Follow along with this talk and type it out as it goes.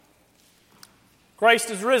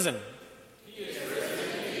Christ is risen. He is risen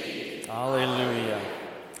indeed. Hallelujah.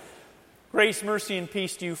 Grace, mercy, and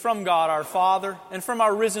peace to you from God our Father and from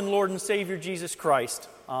our risen Lord and Savior Jesus Christ.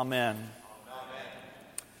 Amen. Amen.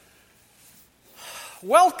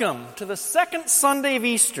 Welcome to the second Sunday of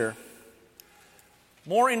Easter,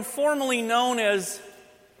 more informally known as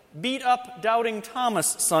Beat Up Doubting Thomas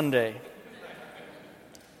Sunday.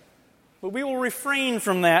 But we will refrain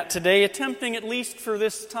from that today, attempting at least for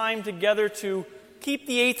this time together to keep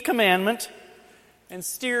the eighth commandment and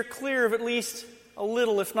steer clear of at least a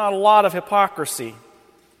little, if not a lot, of hypocrisy.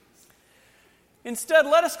 Instead,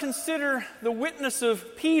 let us consider the witness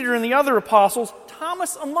of Peter and the other apostles,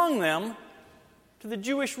 Thomas among them, to the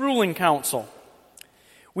Jewish ruling council.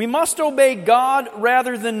 We must obey God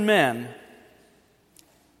rather than men.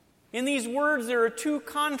 In these words, there are two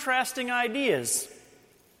contrasting ideas.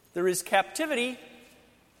 There is captivity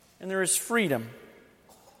and there is freedom.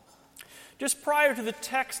 Just prior to the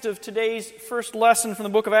text of today's first lesson from the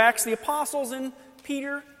book of Acts, the apostles and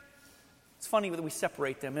Peter, it's funny that we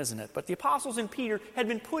separate them, isn't it? But the apostles and Peter had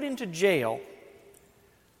been put into jail.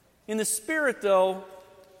 In the spirit, though,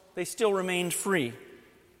 they still remained free.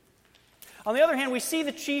 On the other hand, we see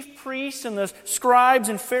the chief priests and the scribes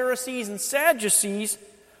and Pharisees and Sadducees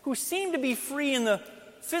who seem to be free in the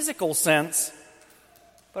physical sense,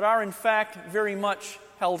 but are in fact very much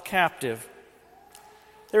held captive.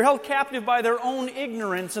 They're held captive by their own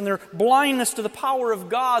ignorance and their blindness to the power of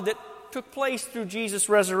God that took place through Jesus'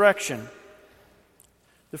 resurrection.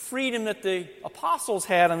 The freedom that the apostles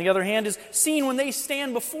had, on the other hand, is seen when they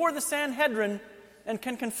stand before the Sanhedrin and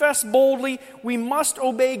can confess boldly, we must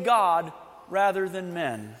obey God rather than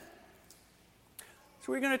men.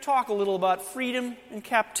 So we're going to talk a little about freedom and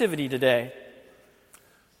captivity today.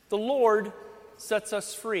 The Lord sets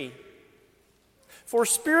us free. For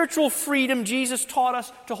spiritual freedom, Jesus taught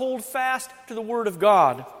us to hold fast to the Word of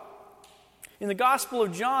God. In the Gospel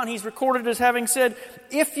of John, he's recorded as having said,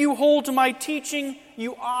 "If you hold to my teaching,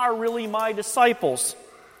 you are really my disciples.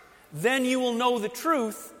 Then you will know the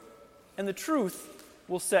truth, and the truth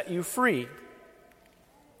will set you free."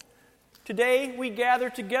 Today, we gather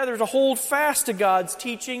together to hold fast to God's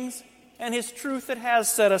teachings and His truth that has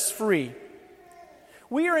set us free.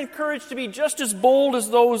 We are encouraged to be just as bold as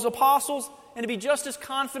those apostles and to be just as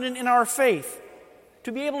confident in our faith,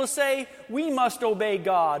 to be able to say, we must obey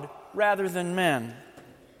God rather than men.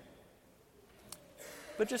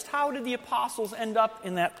 But just how did the apostles end up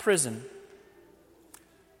in that prison?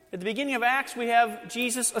 At the beginning of Acts, we have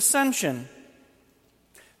Jesus' ascension,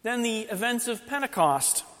 then the events of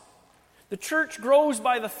Pentecost. The church grows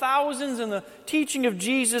by the thousands and the teaching of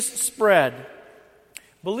Jesus spread.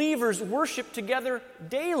 Believers worship together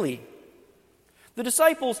daily. The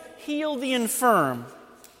disciples healed the infirm,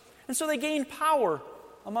 and so they gained power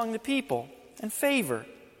among the people and favor.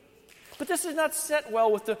 But this did not set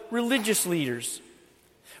well with the religious leaders.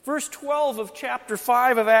 Verse 12 of chapter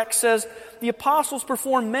 5 of Acts says, the apostles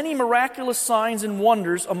performed many miraculous signs and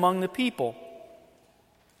wonders among the people.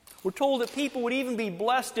 We're told that people would even be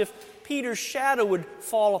blessed if Peter's shadow would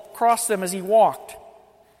fall across them as he walked.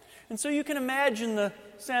 And so you can imagine the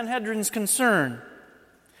Sanhedrin's concern.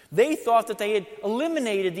 They thought that they had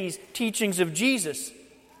eliminated these teachings of Jesus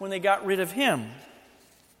when they got rid of him.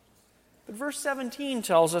 But verse 17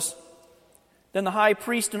 tells us, then the high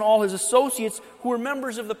priest and all his associates, who were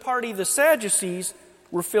members of the party of the Sadducees,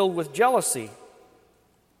 were filled with jealousy.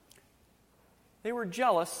 They were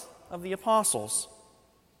jealous of the apostles.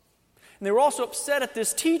 And they were also upset at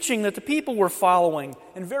this teaching that the people were following,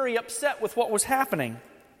 and very upset with what was happening.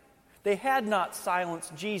 They had not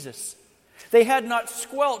silenced Jesus. They had not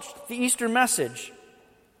squelched the Easter message.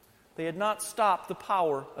 They had not stopped the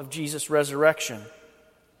power of Jesus' resurrection.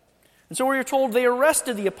 And so we are told they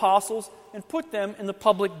arrested the apostles and put them in the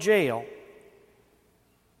public jail.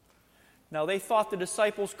 Now, they thought the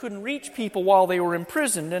disciples couldn't reach people while they were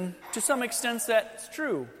imprisoned, and to some extent that's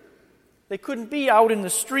true. They couldn't be out in the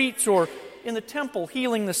streets or in the temple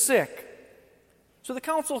healing the sick. So the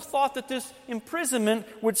council thought that this imprisonment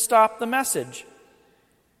would stop the message.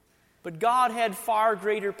 But God had far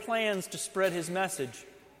greater plans to spread His message,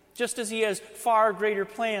 just as He has far greater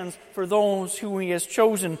plans for those who He has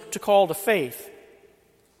chosen to call to faith.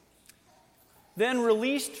 Then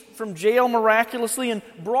released from jail miraculously and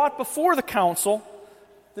brought before the council,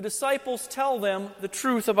 the disciples tell them the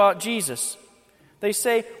truth about Jesus. They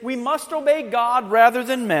say, we must obey God rather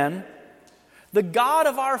than men. The God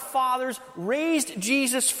of our fathers raised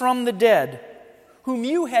Jesus from the dead, whom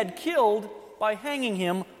you had killed by hanging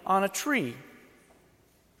him on a tree.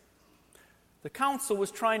 The council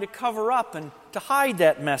was trying to cover up and to hide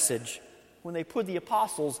that message when they put the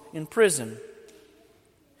apostles in prison.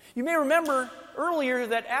 You may remember earlier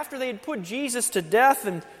that after they had put Jesus to death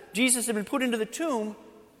and Jesus had been put into the tomb,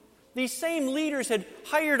 these same leaders had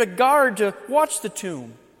hired a guard to watch the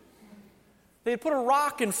tomb. They had put a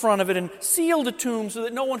rock in front of it and sealed the tomb so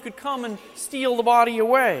that no one could come and steal the body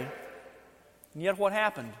away. And yet what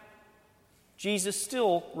happened? Jesus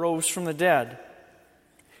still rose from the dead.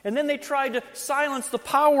 And then they tried to silence the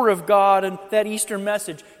power of God in that Easter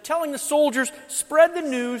message, telling the soldiers, spread the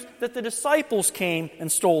news that the disciples came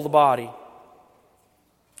and stole the body.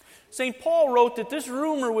 St. Paul wrote that this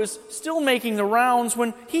rumor was still making the rounds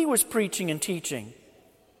when he was preaching and teaching.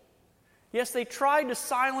 Yes, they tried to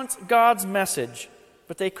silence God's message,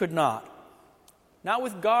 but they could not. Not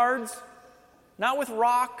with guards, not with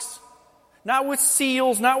rocks, not with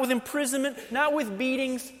seals, not with imprisonment, not with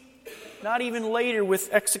beatings, not even later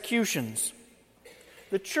with executions.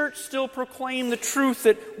 The church still proclaimed the truth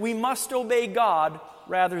that we must obey God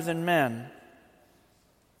rather than men.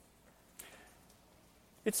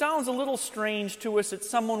 It sounds a little strange to us that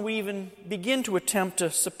someone would even begin to attempt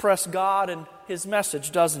to suppress God and His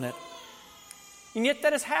message, doesn't it? And yet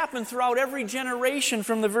that has happened throughout every generation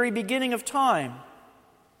from the very beginning of time.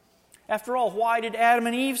 After all, why did Adam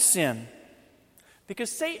and Eve sin?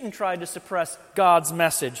 Because Satan tried to suppress God's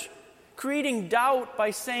message, creating doubt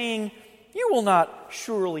by saying, "You will not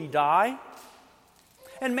surely die."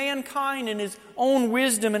 And mankind, in his own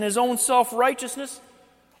wisdom and his own self-righteousness,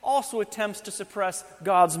 also attempts to suppress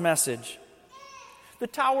God's message. The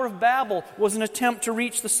Tower of Babel was an attempt to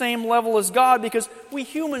reach the same level as God because we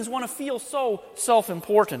humans want to feel so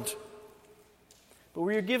self-important. But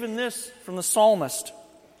we are given this from the psalmist.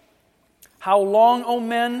 "How long, O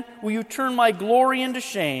men, will you turn my glory into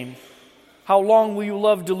shame? How long will you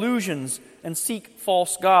love delusions and seek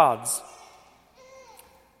false gods?"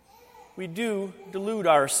 We do delude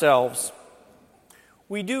ourselves.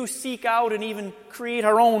 We do seek out and even create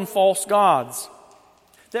our own false gods.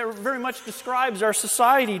 That very much describes our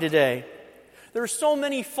society today. There are so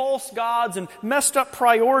many false gods and messed up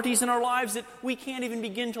priorities in our lives that we can't even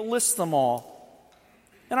begin to list them all.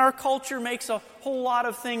 And our culture makes a whole lot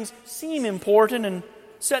of things seem important and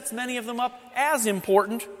sets many of them up as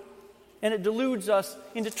important, and it deludes us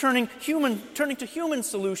into turning to human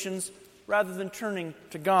solutions rather than turning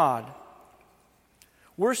to God.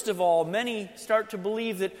 Worst of all, many start to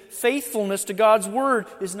believe that faithfulness to God's Word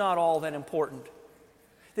is not all that important.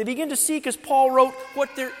 They begin to seek, as Paul wrote,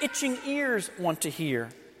 what their itching ears want to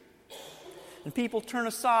hear. And people turn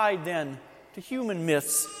aside then to human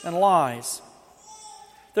myths and lies.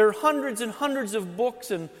 There are hundreds and hundreds of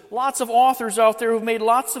books and lots of authors out there who've made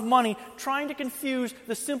lots of money trying to confuse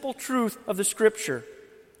the simple truth of the Scripture.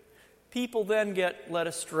 People then get led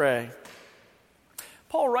astray.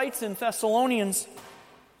 Paul writes in Thessalonians,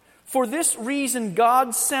 "For this reason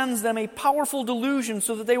God sends them a powerful delusion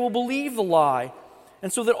so that they will believe the lie,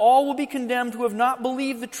 and so that all will be condemned who have not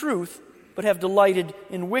believed the truth, but have delighted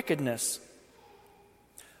in wickedness."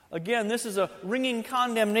 Again, this is a ringing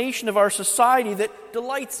condemnation of our society that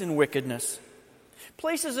delights in wickedness.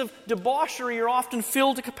 Places of debauchery are often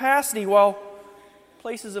filled to capacity, while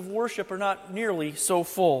places of worship are not nearly so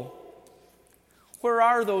full. Where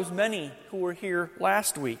are those many who were here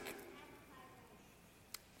last week?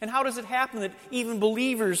 And how does it happen that even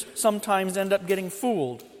believers sometimes end up getting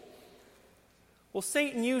fooled? Well,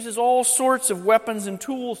 Satan uses all sorts of weapons and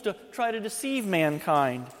tools to try to deceive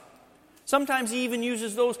mankind. Sometimes he even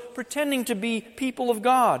uses those pretending to be people of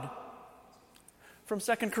God. From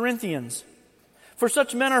 2 Corinthians, "For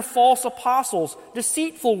such men are false apostles,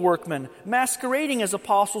 deceitful workmen, masquerading as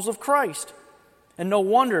apostles of Christ. And no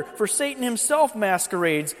wonder, for Satan himself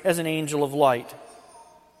masquerades as an angel of light."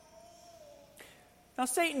 Now,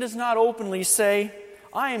 Satan does not openly say,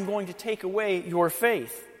 "I am going to take away your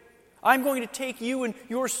faith. I'm going to take you and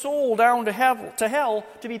your soul down to hell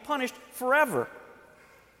to be punished forever."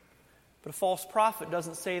 But a false prophet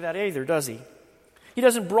doesn't say that either, does he? He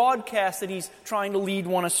doesn't broadcast that he's trying to lead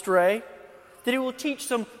one astray, that he will teach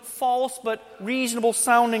some false but reasonable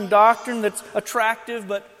sounding doctrine that's attractive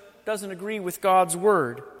but doesn't agree with God's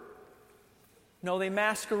Word. No, they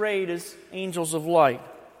masquerade as angels of light.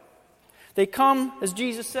 They come, as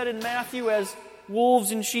Jesus said in Matthew, as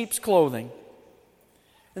wolves in sheep's clothing.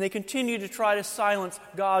 And they continue to try to silence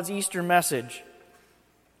God's Easter message.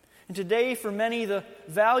 And today, for many, the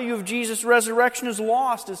value of Jesus' resurrection is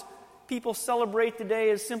lost as people celebrate the day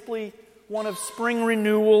as simply one of spring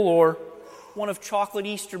renewal or one of chocolate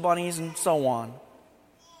Easter bunnies and so on.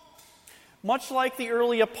 Much like the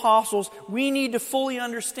early apostles, we need to fully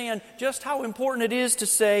understand just how important it is to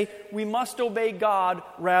say we must obey God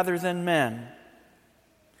rather than men.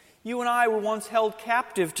 You and I were once held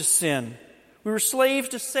captive to sin. We were slaves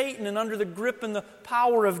to Satan and under the grip and the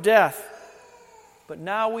power of death. But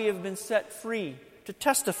now we have been set free to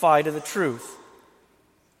testify to the truth.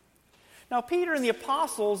 Now, Peter and the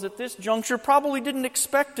apostles at this juncture probably didn't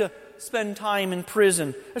expect to spend time in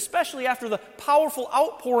prison, especially after the powerful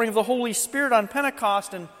outpouring of the Holy Spirit on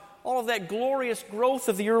Pentecost and all of that glorious growth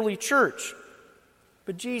of the early church.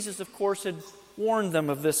 But Jesus, of course, had warned them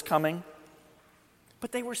of this coming.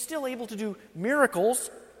 But they were still able to do miracles.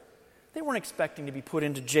 They weren't expecting to be put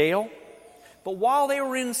into jail. But while they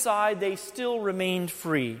were inside, they still remained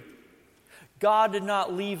free. God did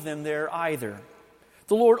not leave them there either.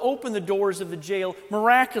 The Lord opened the doors of the jail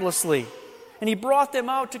miraculously, and He brought them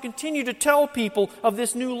out to continue to tell people of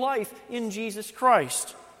this new life in Jesus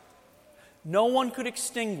Christ. No one could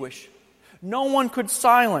extinguish, no one could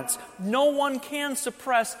silence, no one can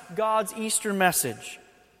suppress God's Easter message.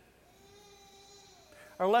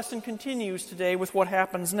 Our lesson continues today with what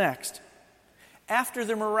happens next. After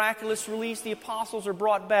their miraculous release, the apostles are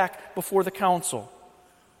brought back before the council.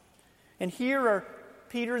 And here are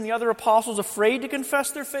Peter and the other apostles afraid to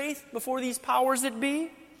confess their faith before these powers that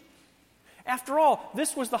be? After all,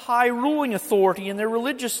 this was the high ruling authority in their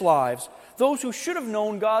religious lives, those who should have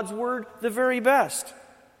known God's word the very best.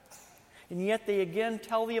 And yet they again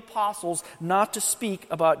tell the apostles not to speak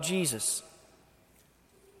about Jesus.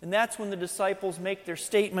 And that's when the disciples make their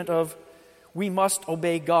statement of, "We must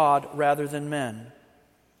obey God rather than men."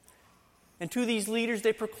 And to these leaders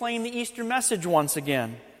they proclaim the Easter message once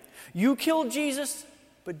again. You killed Jesus,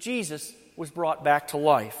 but Jesus was brought back to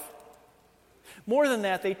life. More than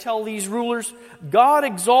that, they tell these rulers, God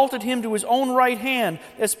exalted Him to His own right hand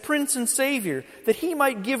as Prince and Savior, that He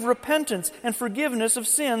might give repentance and forgiveness of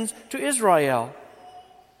sins to Israel.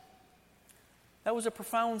 That was a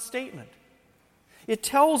profound statement. It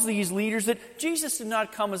tells these leaders that Jesus did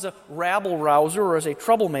not come as a rabble-rouser or as a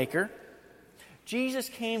troublemaker. Jesus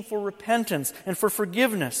came for repentance and for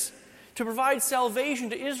forgiveness, to provide salvation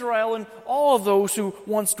to Israel and all of those who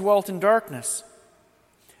once dwelt in darkness.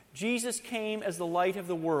 Jesus came as the light of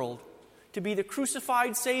the world, to be the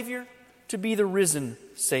crucified Savior, to be the risen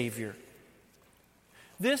Savior.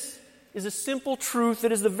 This is a simple truth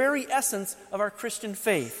that is the very essence of our Christian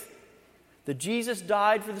faith, that Jesus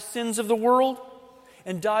died for the sins of the world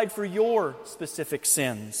and died for your specific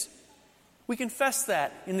sins. We confess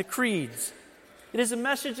that in the creeds. It is a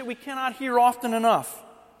message that we cannot hear often enough.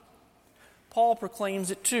 Paul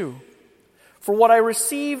proclaims it too. For what I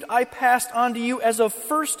received, I passed on to you as of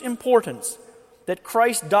first importance, that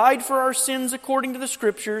Christ died for our sins according to the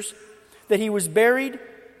Scriptures, that He was buried,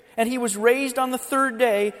 and He was raised on the third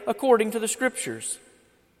day according to the Scriptures.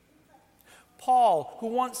 Paul, who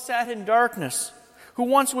once sat in darkness, who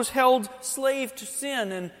once was held slave to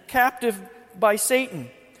sin and captive by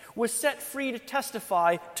Satan, was set free to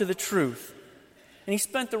testify to the truth. And he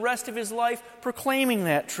spent the rest of his life proclaiming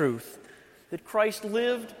that truth, that Christ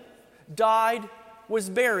lived, died, was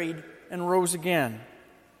buried, and rose again.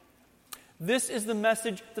 This is the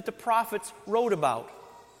message that the prophets wrote about.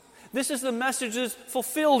 This is the message that is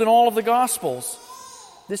fulfilled in all of the Gospels.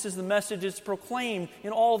 This is the message that is proclaimed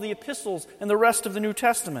in all the epistles and the rest of the New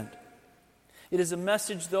Testament. It is a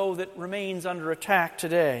message, though, that remains under attack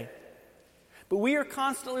today. But we are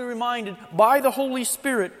constantly reminded by the Holy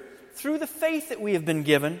Spirit, through the faith that we have been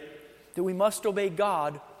given, that we must obey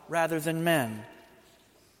God rather than men.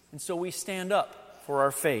 And so we stand up for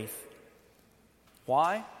our faith.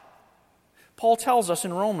 Why? Paul tells us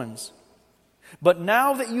in Romans, but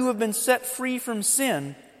now that you have been set free from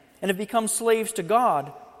sin and have become slaves to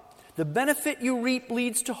God, the benefit you reap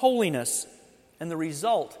leads to holiness, and the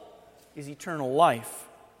result is eternal life.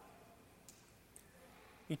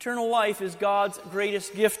 Eternal life is God's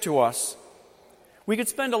greatest gift to us. We could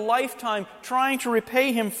spend a lifetime trying to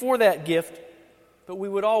repay Him for that gift, but we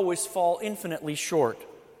would always fall infinitely short.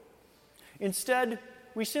 Instead,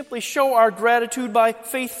 we simply show our gratitude by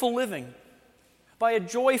faithful living, by a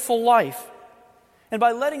joyful life, and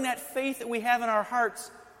by letting that faith that we have in our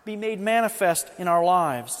hearts be made manifest in our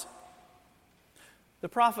lives. The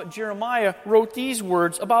prophet Jeremiah wrote these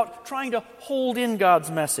words about trying to hold in God's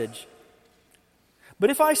message. But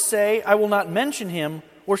if I say I will not mention Him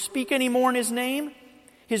or speak any more in His name,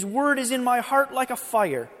 His word is in my heart like a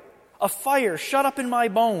fire shut up in my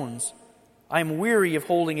bones. I am weary of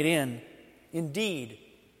holding it in. Indeed,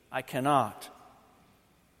 I cannot.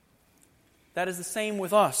 That is the same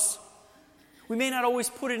with us. We may not always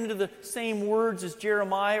put it into the same words as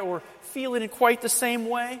Jeremiah or feel it in quite the same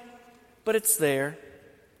way, but it's there.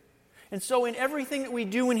 And so in everything that we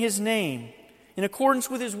do in His name, in accordance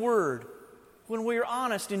with His word, when we are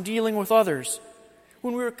honest in dealing with others,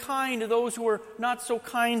 when we are kind to those who are not so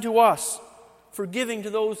kind to us, forgiving to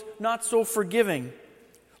those not so forgiving,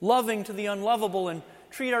 loving to the unlovable, and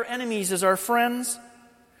treat our enemies as our friends,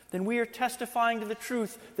 then we are testifying to the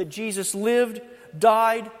truth that Jesus lived,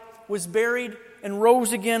 died, was buried, and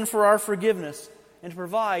rose again for our forgiveness and to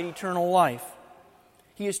provide eternal life.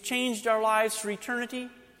 He has changed our lives for eternity,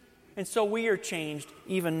 and so we are changed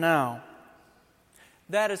even now.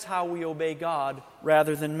 That is how we obey God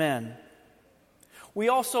rather than men. We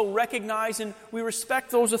also recognize and we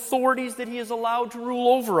respect those authorities that He has allowed to rule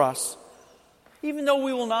over us. Even though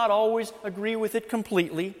we will not always agree with it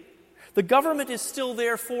completely, the government is still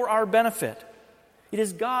there for our benefit. It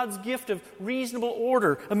is God's gift of reasonable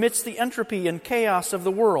order amidst the entropy and chaos of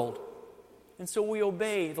the world. And so we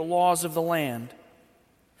obey the laws of the land.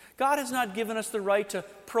 God has not given us the right to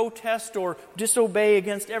protest or disobey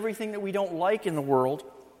against everything that we don't like in the world,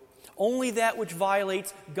 only that which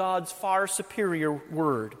violates God's far superior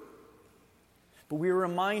word. But we are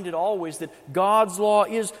reminded always that God's law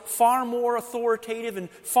is far more authoritative and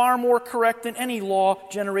far more correct than any law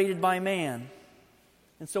generated by man.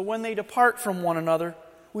 And so when they depart from one another,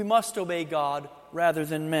 we must obey God rather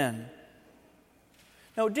than men.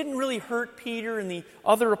 Now, it didn't really hurt Peter and the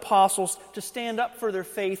other apostles to stand up for their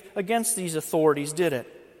faith against these authorities, did it?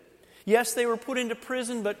 Yes, they were put into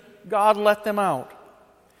prison, but God let them out.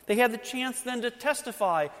 They had the chance then to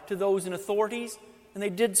testify to those in authorities, and they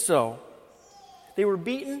did so. They were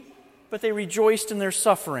beaten, but they rejoiced in their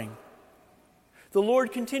suffering. The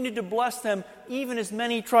Lord continued to bless them even as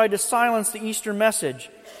many tried to silence the Easter message.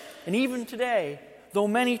 And even today, though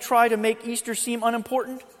many try to make Easter seem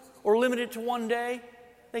unimportant or limit it to one day,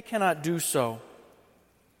 they cannot do so.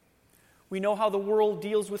 We know how the world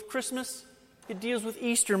deals with Christmas. It deals with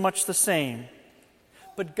Easter much the same.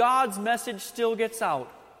 But God's message still gets out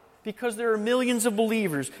because there are millions of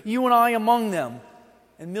believers, you and I among them,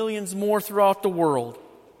 and millions more throughout the world.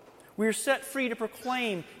 We are set free to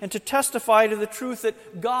proclaim and to testify to the truth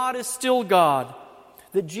that God is still God,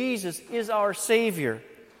 that Jesus is our Savior,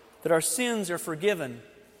 that our sins are forgiven,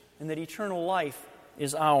 and that eternal life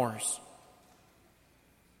is ours.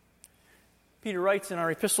 Peter writes in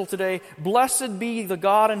our epistle today, "Blessed be the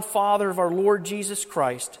God and Father of our Lord Jesus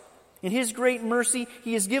Christ. In His great mercy,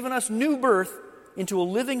 He has given us new birth into a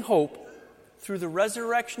living hope through the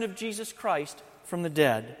resurrection of Jesus Christ from the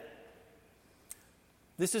dead."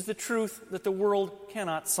 This is the truth that the world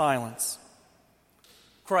cannot silence.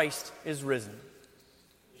 Christ is risen.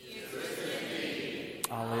 He is risen indeed.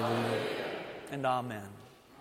 Alleluia and amen.